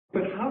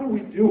But how do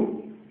we do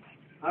it?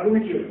 How do we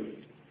do it?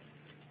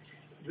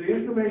 The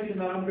information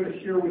that I'm going to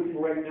share with you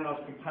right now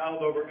is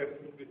compiled over,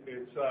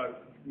 it's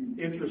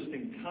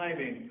interesting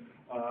timing.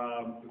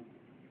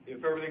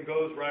 If everything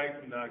goes right,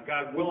 and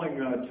God willing,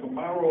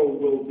 tomorrow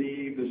will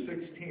be the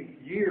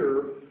 16th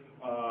year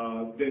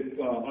that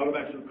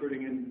AutoMax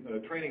recruiting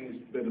and training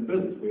has been in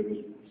business. We have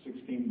this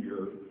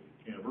 16-year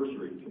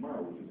anniversary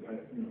tomorrow, which is kind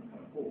of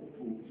cool.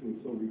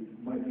 So we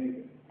might make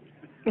it.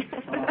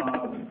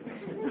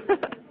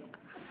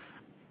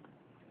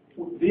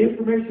 The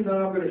information that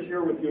I'm going to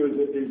share with you is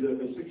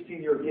a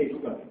 16-year case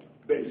study,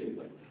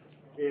 basically.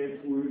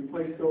 We've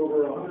placed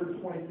over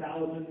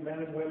 120,000 men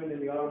and women in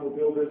the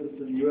automobile business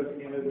in the U.S.,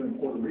 Canada, and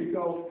Puerto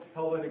Rico,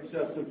 held in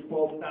excess of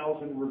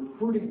 12,000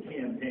 recruiting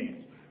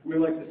campaigns. We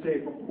like to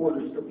say from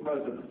quarters to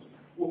presidents.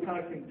 We'll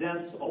kind of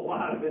condense a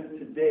lot of it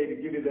today to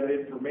give you that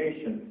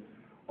information.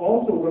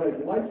 Also, what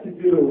I'd like to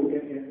do,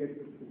 and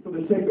for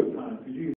the sake of time, because you